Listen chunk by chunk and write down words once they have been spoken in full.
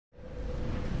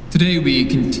Today we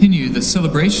continue the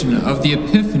celebration of the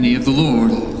Epiphany of the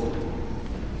Lord.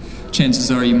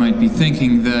 Chances are you might be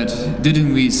thinking that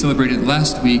didn't we celebrate it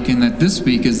last week and that this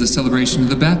week is the celebration of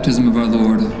the baptism of our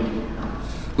Lord?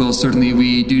 Well, certainly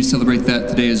we do celebrate that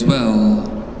today as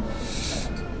well.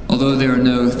 Although there are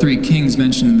no three kings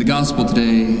mentioned in the gospel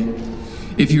today,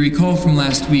 if you recall from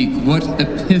last week what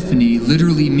Epiphany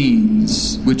literally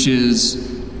means, which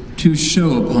is to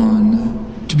show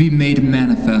upon, to be made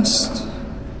manifest,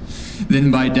 then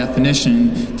by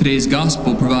definition, today's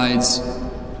gospel provides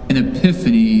an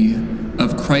epiphany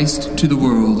of Christ to the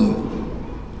world.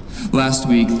 Last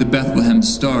week, the Bethlehem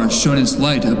star shone its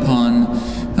light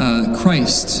upon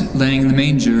Christ laying in the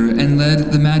manger and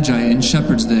led the Magi and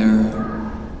shepherds there.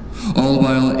 All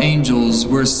while angels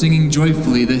were singing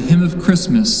joyfully the hymn of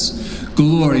Christmas,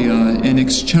 Gloria in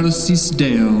excelsis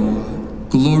Deo,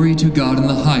 glory to God in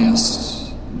the highest.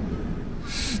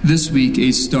 This week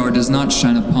a star does not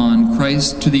shine upon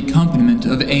Christ to the accompaniment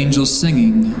of angels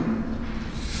singing,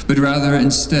 but rather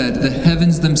instead the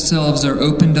heavens themselves are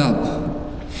opened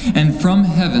up, and from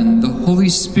heaven the Holy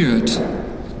Spirit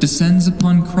descends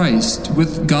upon Christ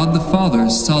with God the Father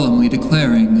solemnly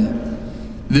declaring,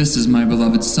 "This is my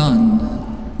beloved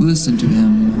Son, listen to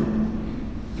him."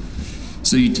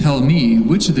 So you tell me,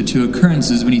 which of the two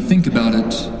occurrences, when you think about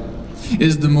it,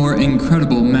 is the more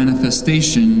incredible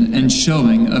manifestation and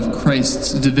showing of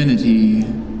Christ's divinity?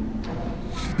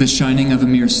 The shining of a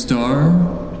mere star,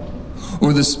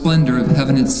 or the splendor of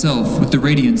heaven itself with the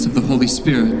radiance of the Holy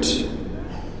Spirit?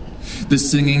 The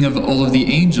singing of all of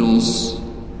the angels,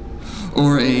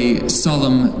 or a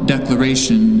solemn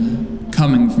declaration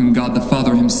coming from God the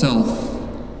Father himself?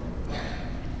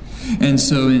 And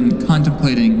so in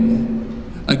contemplating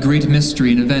a great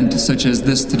mystery and event such as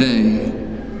this today,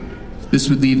 this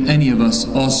would leave any of us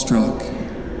awestruck.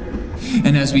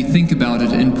 And as we think about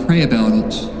it and pray about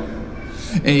it,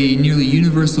 a nearly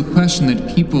universal question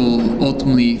that people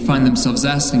ultimately find themselves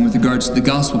asking with regards to the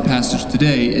gospel passage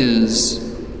today is,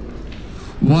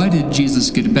 why did Jesus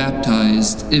get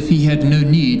baptized if he had no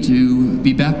need to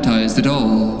be baptized at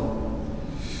all?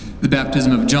 The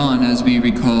baptism of John, as we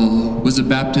recall, was a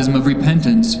baptism of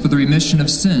repentance for the remission of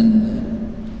sin.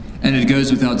 And it goes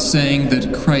without saying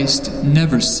that Christ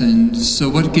never sinned, so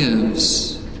what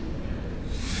gives?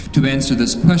 To answer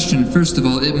this question, first of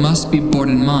all, it must be borne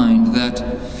in mind that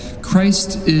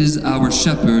Christ is our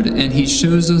shepherd, and he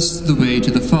shows us the way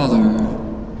to the Father.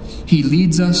 He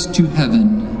leads us to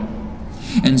heaven,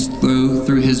 and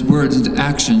through his words and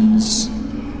actions,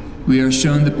 we are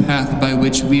shown the path by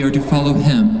which we are to follow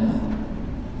him.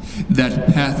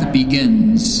 That path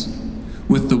begins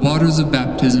with the waters of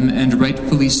baptism, and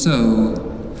rightfully so,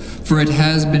 for it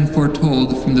has been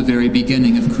foretold from the very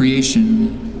beginning of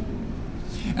creation.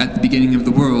 At the beginning of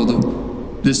the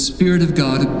world, the Spirit of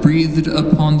God breathed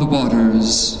upon the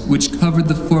waters, which covered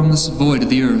the formless void of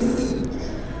the earth.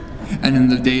 And in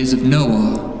the days of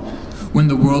Noah, when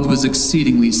the world was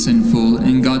exceedingly sinful,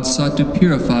 and God sought to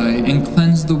purify and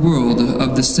cleanse the world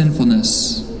of the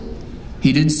sinfulness,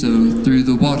 he did so through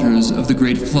the waters of the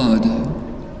great flood.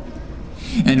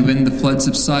 And when the flood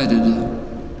subsided,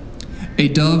 a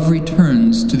dove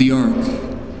returns to the ark,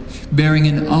 bearing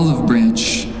an olive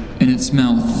branch in its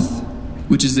mouth,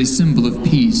 which is a symbol of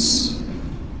peace.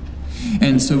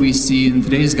 And so we see in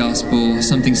today's gospel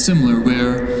something similar,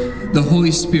 where the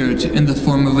Holy Spirit, in the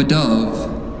form of a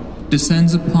dove,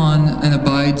 descends upon and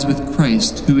abides with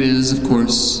Christ, who is, of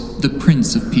course, the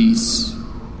Prince of Peace.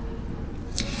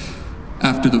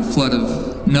 After the flood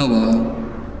of Noah,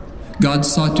 God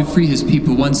sought to free his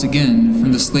people once again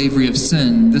from the slavery of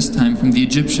sin, this time from the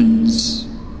Egyptians.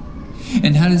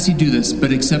 And how does he do this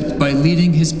but except by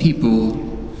leading his people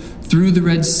through the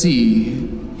Red Sea,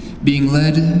 being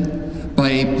led by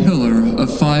a pillar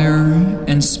of fire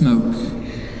and smoke?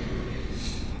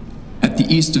 At the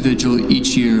Easter Vigil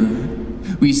each year,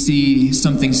 we see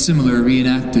something similar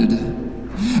reenacted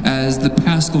as the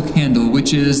Paschal candle,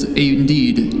 which is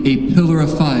indeed a pillar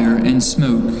of fire and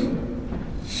smoke,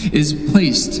 is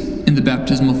placed in the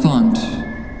baptismal font.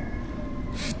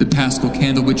 The Paschal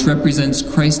candle, which represents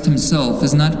Christ himself,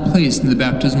 is not placed in the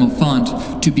baptismal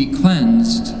font to be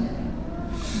cleansed,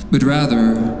 but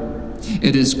rather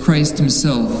it is Christ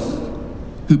himself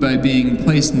who, by being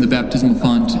placed in the baptismal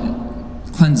font,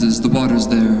 cleanses the waters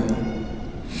there.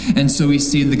 And so we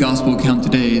see in the gospel account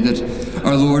today that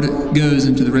our Lord goes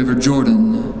into the river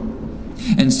Jordan,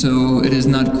 and so it is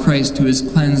not Christ who is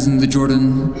cleansed in the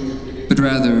Jordan, but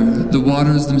rather the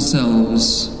waters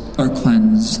themselves are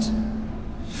cleansed.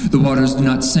 The waters do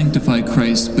not sanctify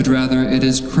Christ, but rather it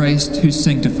is Christ who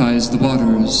sanctifies the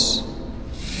waters.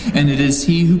 And it is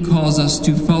he who calls us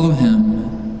to follow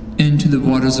him, into the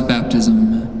waters of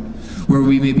baptism, where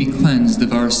we may be cleansed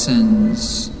of our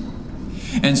sins.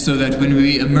 And so that when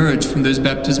we emerge from those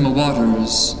baptismal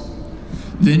waters,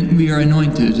 then we are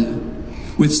anointed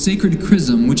with sacred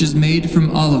chrism, which is made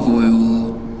from olive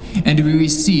oil, and we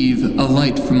receive a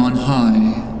light from on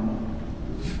high.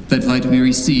 That light we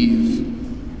receive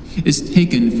is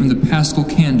taken from the paschal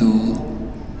candle,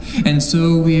 and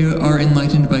so we are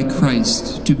enlightened by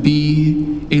Christ to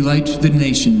be a light to the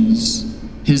nations,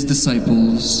 his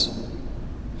disciples.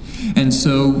 And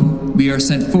so we are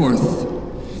sent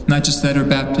forth, not just at our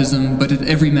baptism, but at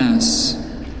every Mass,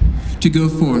 to go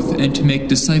forth and to make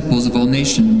disciples of all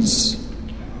nations.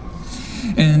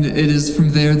 And it is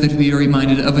from there that we are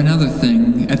reminded of another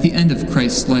thing at the end of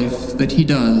Christ's life that he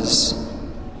does.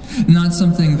 Not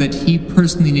something that he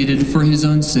personally needed for his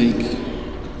own sake,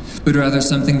 but rather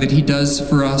something that he does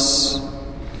for us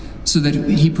so that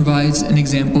he provides an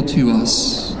example to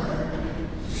us.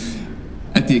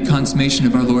 At the consummation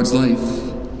of our Lord's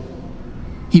life,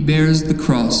 he bears the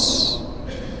cross.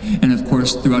 And of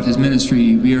course, throughout his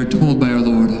ministry, we are told by our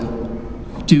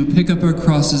Lord to pick up our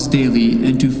crosses daily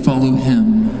and to follow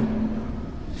him.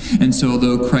 And so,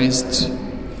 although Christ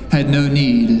had no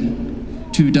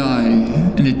need to die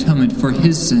in atonement for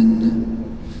his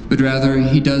sin, but rather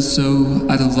he does so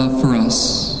out of love for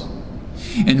us.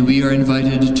 And we are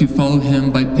invited to follow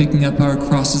him by picking up our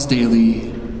crosses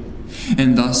daily.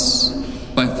 And thus,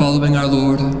 by following our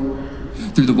Lord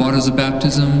through the waters of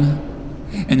baptism,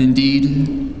 and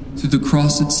indeed through the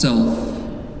cross itself,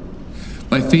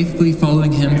 by faithfully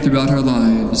following him throughout our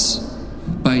lives,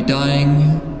 by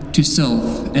dying to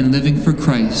self and living for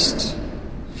Christ,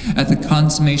 at the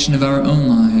consummation of our own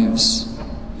lives,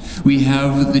 we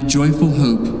have the joyful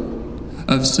hope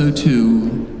of so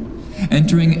too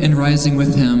entering and rising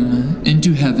with him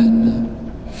into heaven,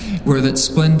 where that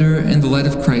splendor and the light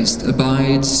of Christ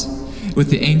abides with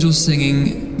the angels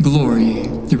singing glory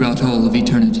throughout all of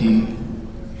eternity.